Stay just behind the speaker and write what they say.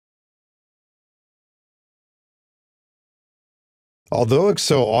Although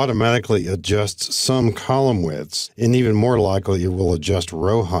Excel automatically adjusts some column widths, and even more likely it will adjust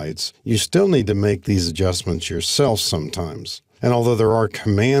row heights, you still need to make these adjustments yourself sometimes. And although there are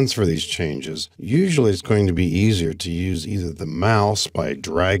commands for these changes, usually it's going to be easier to use either the mouse by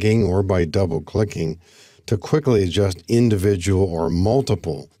dragging or by double-clicking to quickly adjust individual or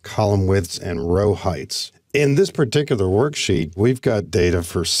multiple column widths and row heights. In this particular worksheet, we've got data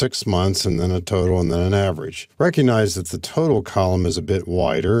for 6 months and then a total and then an average. Recognize that the total column is a bit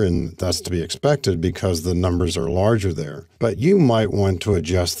wider, and that's to be expected because the numbers are larger there. But you might want to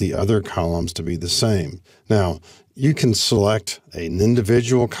adjust the other columns to be the same. Now, you can select an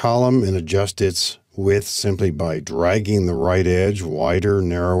individual column and adjust its width simply by dragging the right edge wider,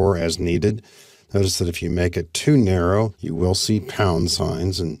 narrower as needed. Notice that if you make it too narrow, you will see pound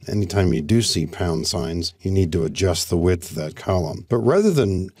signs, and anytime you do see pound signs, you need to adjust the width of that column. But rather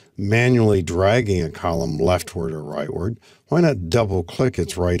than manually dragging a column leftward or rightward, why not double-click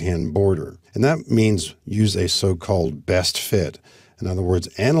its right-hand border? And that means use a so-called best fit. In other words,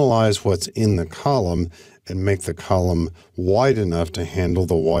 analyze what's in the column and make the column wide enough to handle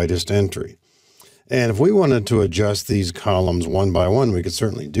the widest entry. And if we wanted to adjust these columns one by one, we could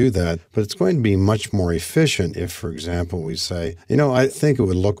certainly do that, but it's going to be much more efficient if, for example, we say, I think it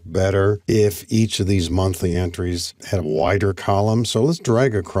would look better if each of these monthly entries had a wider column. So let's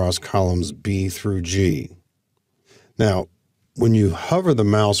drag across columns B through G. Now, when you hover the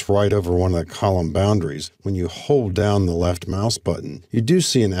mouse right over one of the column boundaries, when you hold down the left mouse button, you do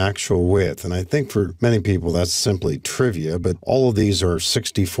see an actual width. And I think for many people that's simply trivia, but all of these are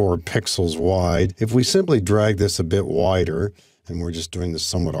 64 pixels wide. If we simply drag this a bit wider, and we're just doing this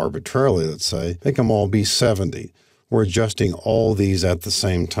somewhat arbitrarily, let's say, make them all be 70. We're adjusting all these at the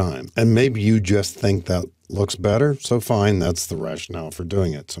same time. And maybe you just think that looks better, so fine, that's the rationale for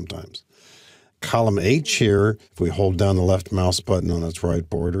doing it sometimes. Column H here, if we hold down the left mouse button on its right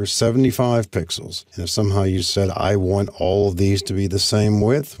border, 75 pixels. And if somehow you said, I want all of these to be the same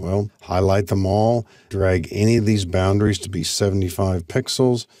width, well, highlight them all, drag any of these boundaries to be 75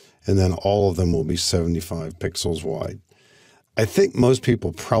 pixels, and then all of them will be 75 pixels wide. I think most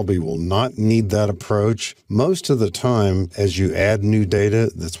people probably will not need that approach. Most of the time, as you add new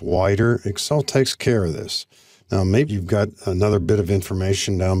data that's wider, Excel takes care of this. Now, maybe you've got another bit of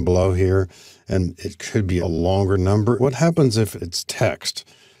information down below here, and it could be a longer number. What happens if it's text?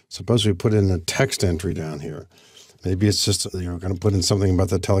 Suppose we put in a text entry down here. Maybe it's just, going to put in something about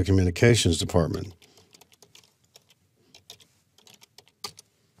the telecommunications department.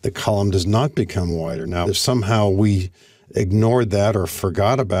 The column does not become wider. Now, if somehow we ignored that or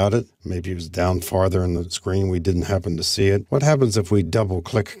forgot about it, maybe it was down farther in the screen, we didn't happen to see it. What happens if we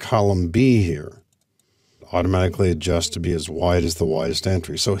double-click column B here? Automatically adjust to be as wide as the widest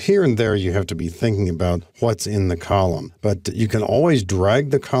entry. So here and there, you have to be thinking about what's in the column. But you can always drag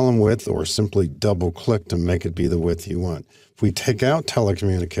the column width or simply double-click to make it be the width you want. If we take out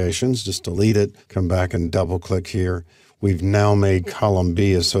telecommunications, just delete it, come back and double-click here, we've now made column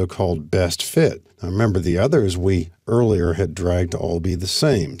B a so-called best fit. Now remember, the others we earlier had dragged to all be the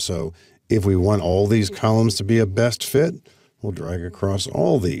same. So if we want all these columns to be a best fit, we'll drag across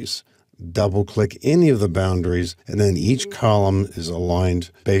all these. Double-click any of the boundaries, and then each column is aligned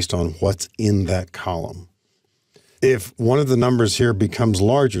based on what's in that column. If one of the numbers here becomes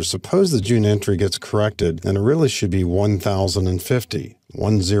larger, suppose the June entry gets corrected, and it really should be 1050,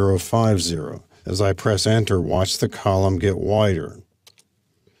 1050. As I press Enter, watch the column get wider.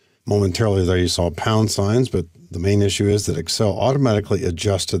 Momentarily there you saw pound signs, but the main issue is that Excel automatically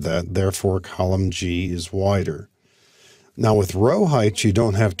adjusted that, therefore column G is wider. Now with row heights, you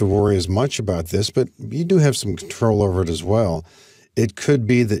don't have to worry as much about this, but you do have some control over it as well. It could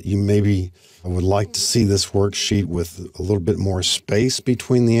be that you maybe would like to see this worksheet with a little bit more space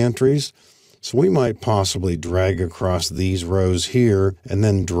between the entries. So we might possibly drag across these rows here and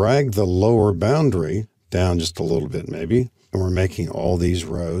then drag the lower boundary down just a little bit maybe. And we're making all these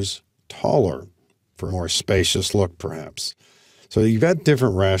rows taller for a more spacious look perhaps. So you've got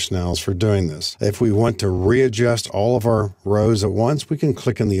different rationales for doing this. If we want to readjust all of our rows at once, we can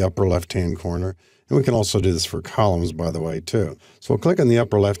click in the upper left-hand corner. And we can also do this for columns, by the way, too. So we'll click in the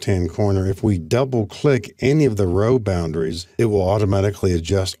upper left-hand corner. If we double-click any of the row boundaries, it will automatically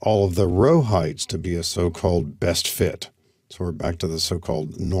adjust all of the row heights to be a so-called best fit. So we're back to the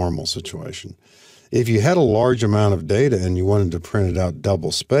so-called normal situation. If you had a large amount of data and you wanted to print it out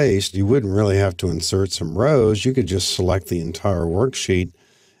double-spaced, you wouldn't really have to insert some rows. You could just select the entire worksheet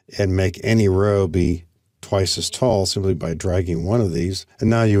and make any row be twice as tall simply by dragging one of these. And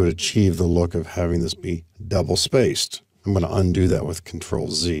now you would achieve the look of having this be double-spaced. I'm going to undo that with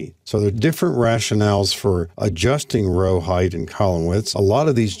Control Z. So there are different rationales for adjusting row height and column widths. A lot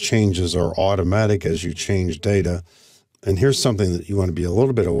of these changes are automatic as you change data. And here's something that you want to be a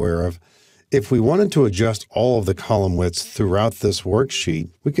little bit aware of. If we wanted to adjust all of the column widths throughout this worksheet,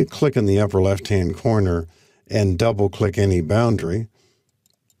 we could click in the upper left-hand corner and double-click any boundary.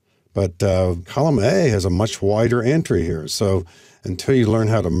 But column A has a much wider entry here. So until you learn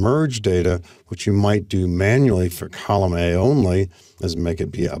how to merge data, which you might do manually for column A only, is make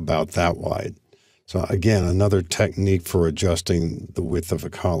it be about that wide. So again, another technique for adjusting the width of a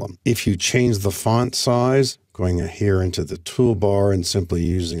column. If you change the font size, going here into the toolbar and simply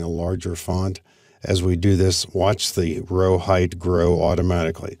using a larger font, as we do this, watch the row height grow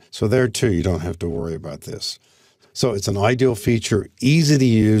automatically. So there too, you don't have to worry about this. So it's an ideal feature, easy to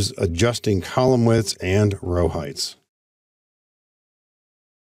use, adjusting column widths and row heights.